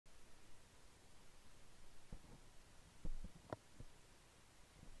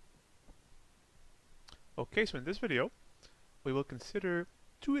Okay, so in this video, we will consider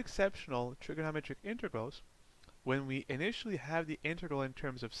two exceptional trigonometric integrals when we initially have the integral in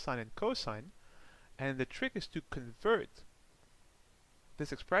terms of sine and cosine, and the trick is to convert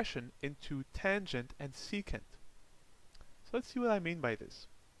this expression into tangent and secant. So let's see what I mean by this.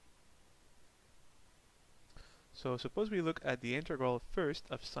 So suppose we look at the integral first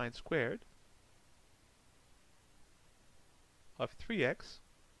of sine squared of 3x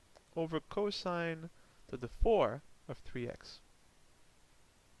over cosine to the 4 of 3x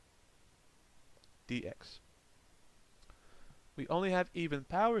dx. We only have even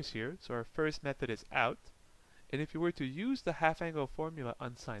powers here, so our first method is out. And if you were to use the half angle formula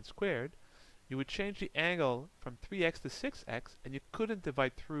on sine squared, you would change the angle from 3x to 6x, and you couldn't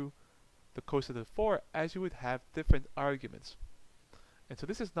divide through the cos to the 4 as you would have different arguments. And so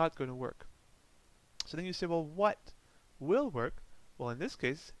this is not going to work. So then you say, well, what will work? Well, in this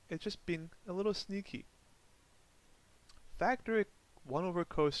case, it's just being a little sneaky. Factor 1 over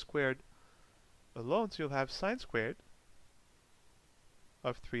cos squared alone, so you'll have sine squared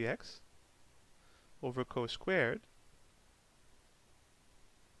of 3x over cos squared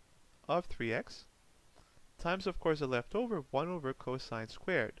of 3x times, of course, the leftover 1 over cosine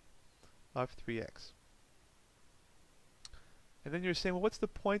squared of 3x. And then you're saying, well, what's the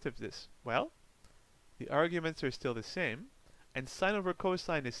point of this? Well, the arguments are still the same, and sine over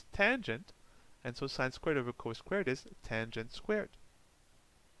cosine is tangent, and so sine squared over cos squared is tangent squared.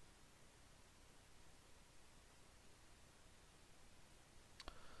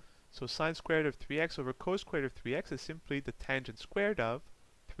 So sine squared of 3x over cos squared of 3x is simply the tangent squared of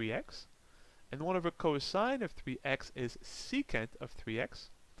 3x, and 1 over cosine of 3x is secant of 3x,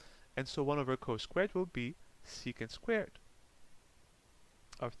 and so 1 over cos squared will be secant squared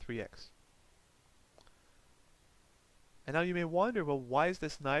of 3x. And now you may wonder, well, why is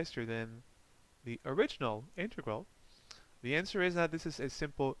this nicer than the original integral? The answer is that this is a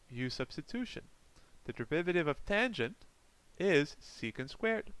simple u substitution. The derivative of tangent is secant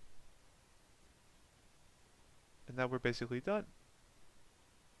squared. And now we're basically done.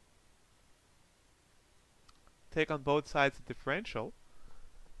 Take on both sides the differential,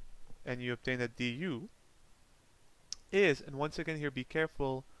 and you obtain that du is, and once again here be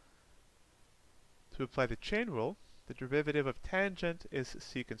careful to apply the chain rule, the derivative of tangent is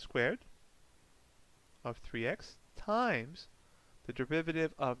secant squared of 3x times the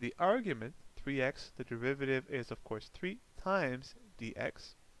derivative of the argument 3x, the derivative is of course 3 times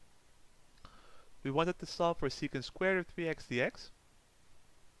dx. We wanted to solve for secant squared of 3x dx.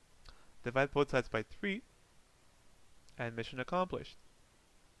 Divide both sides by 3, and mission accomplished.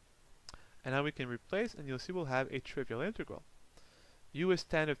 And now we can replace, and you'll see we'll have a trivial integral. U is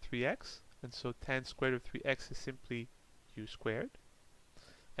tan of 3x, and so tan squared of 3x is simply u squared.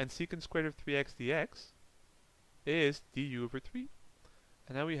 And secant squared of 3x dx is du over 3.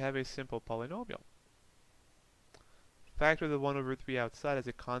 And now we have a simple polynomial. Factor the 1 over 3 outside as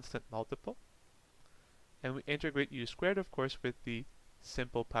a constant multiple. And we integrate u squared, of course, with the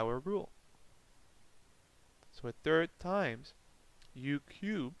simple power rule. So a third times u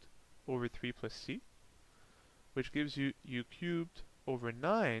cubed over 3 plus c, which gives you u cubed over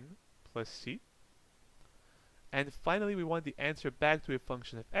 9 plus c. And finally, we want the answer back to a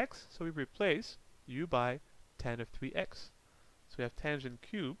function of x, so we replace u by tan of 3x. So we have tangent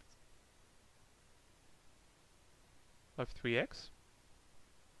cubed of 3x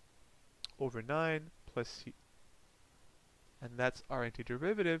over 9 plus c. And that's our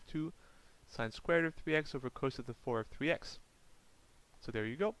antiderivative to sine squared of 3x over cos to the 4 of 3x. So there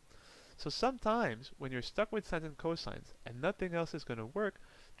you go. So sometimes when you're stuck with sines and cosines and nothing else is going to work,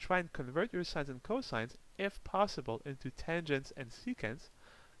 try and convert your sines and cosines, if possible, into tangents and secants,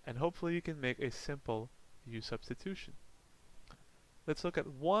 and hopefully you can make a simple u substitution. Let's look at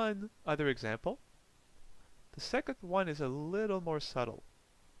one other example. The second one is a little more subtle.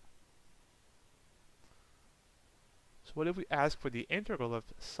 So what if we ask for the integral of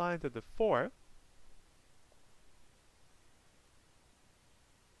sine to the 4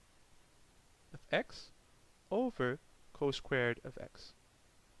 of x over cos squared of x?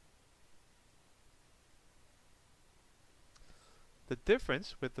 The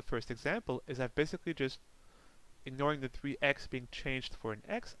difference with the first example is I've basically just, ignoring the 3x being changed for an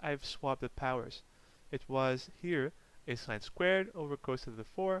x, I've swapped the powers. It was here a sine squared over cos to the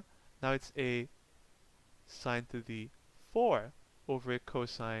 4. Now it's a sine to the 4 over a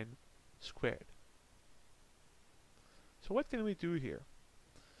cosine squared. So what can we do here?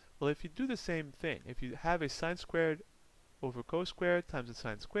 Well, if you do the same thing, if you have a sine squared over cos squared times a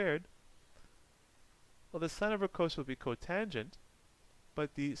sine squared, well, the sine over cos will be cotangent,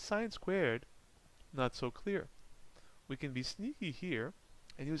 but the sine squared not so clear. We can be sneaky here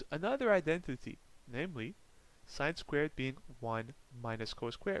and use another identity, namely sine squared being 1 minus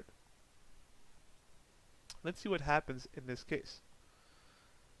cos squared. Let's see what happens in this case.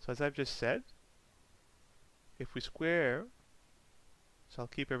 So as I've just said, if we square, so I'll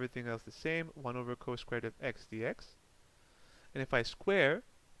keep everything else the same, 1 over cos squared of x dx. And if I square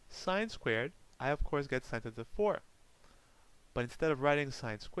sine squared, I of course get sine to the 4. But instead of writing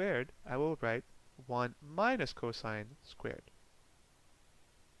sine squared, I will write 1 minus cosine squared.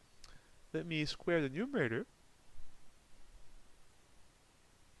 Let me square the numerator,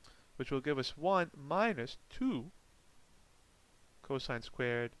 which will give us 1 minus 2 cosine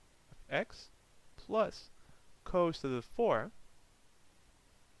squared of x plus cos to the 4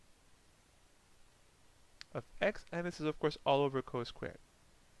 of x, and this is of course all over cos squared.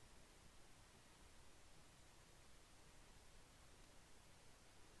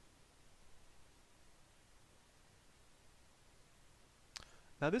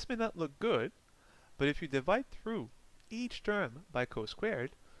 Now this may not look good, but if you divide through each term by cos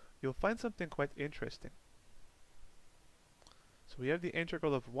squared, you'll find something quite interesting. So we have the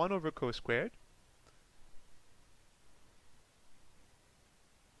integral of 1 over cos squared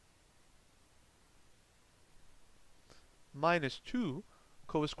minus 2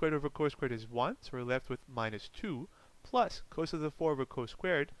 cos squared over cos squared is 1, so we're left with minus 2 plus cos to the 4 over cos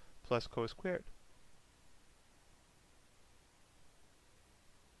squared plus cos squared.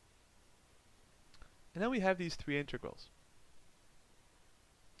 And now we have these three integrals.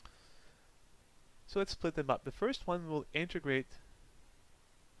 So let's split them up. The first one will integrate,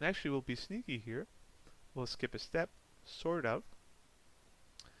 and actually we'll be sneaky here. We'll skip a step, sort out.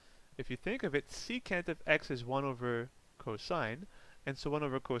 If you think of it, secant of x is 1 over cosine, and so 1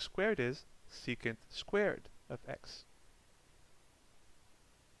 over cos squared is secant squared of x.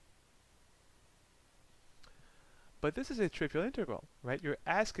 But this is a trivial integral, right? You're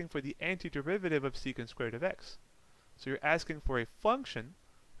asking for the antiderivative of secant squared of x. So you're asking for a function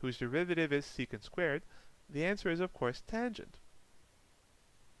whose derivative is secant squared. The answer is, of course, tangent,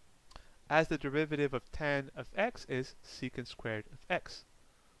 as the derivative of tan of x is secant squared of x.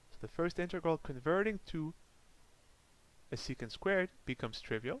 So the first integral converting to a secant squared becomes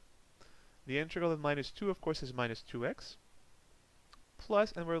trivial. The integral of minus 2, of course, is minus 2x,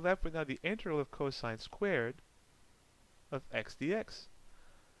 plus, and we're left with now the integral of cosine squared of x dx.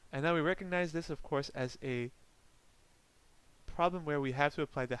 And now we recognize this, of course, as a problem where we have to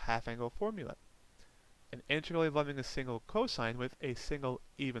apply the half-angle formula. An integral involving a single cosine with a single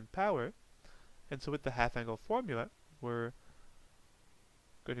even power, and so with the half-angle formula, we're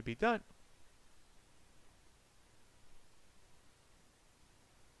going to be done.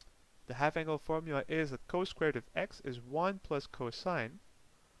 The half-angle formula is that cos squared of x is 1 plus cosine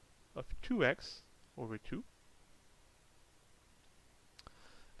of 2x over 2.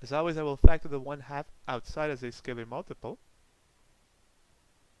 As always, I will factor the 1/2 outside as a scalar multiple.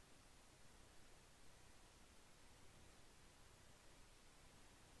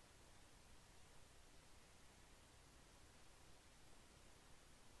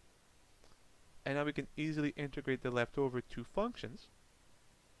 And now we can easily integrate the leftover two functions.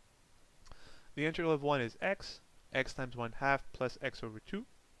 The integral of 1 is x times 1/2 plus x over 2,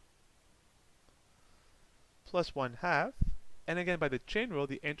 plus 1/2. And again, by the chain rule,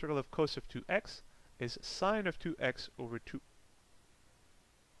 the integral of cos of 2x is sine of 2x over 2.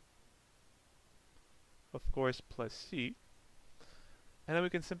 Of course, plus c. And then we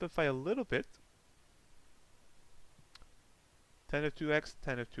can simplify a little bit. Tan of 2x,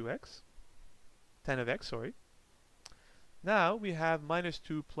 tan of 2x. Tan of x, sorry. Now we have minus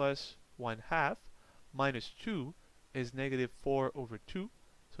 2 plus 1/2. Minus 2 is negative 4 over 2.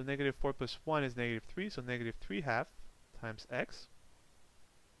 So negative 4 plus 1 is negative 3. So negative 3/2 times x.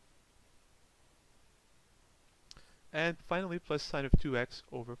 And finally, plus sine of 2x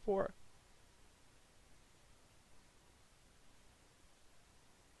over 4.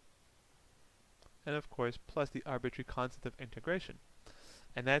 And of course, plus the arbitrary constant of integration.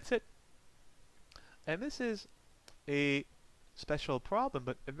 And that's it. And this is a special problem,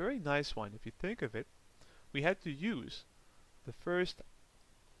 but a very nice one. If you think of it, we had to use in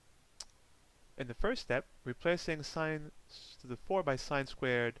the first step, replacing sine to the 4 by sine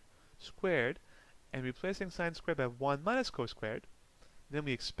squared squared, and replacing sine squared by 1 minus cos squared. Then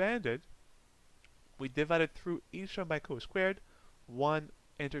we expanded. We divided through each term by cos squared. One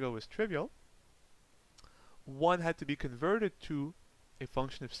integral was trivial. One had to be converted to a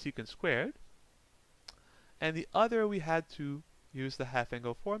function of secant squared. And the other we had to use the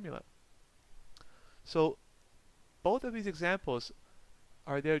half-angle formula. So both of these examples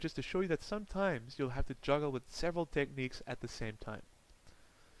are there just to show you that sometimes you'll have to juggle with several techniques at the same time.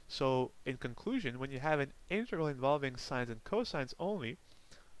 So, in conclusion, when you have an integral involving sines and cosines only,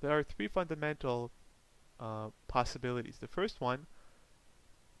 there are three fundamental possibilities. The first one,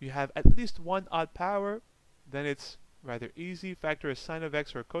 you have at least one odd power, then it's rather easy. Factor a sine of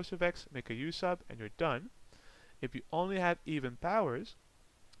x or a cos of x, make a u sub, and you're done. If you only have even powers,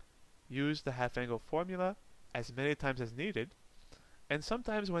 use the half angle formula as many times as needed. And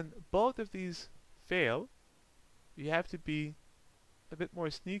sometimes when both of these fail, you have to be a bit more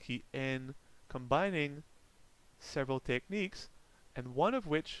sneaky in combining several techniques, and one of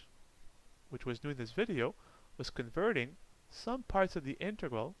which was new in this video, was converting some parts of the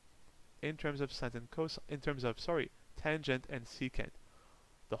integral in terms of sine and tangent and secant.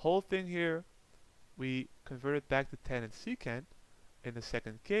 The whole thing here, we converted back to tan and secant. In the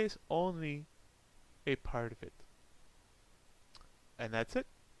second case, only a part of it. And that's it.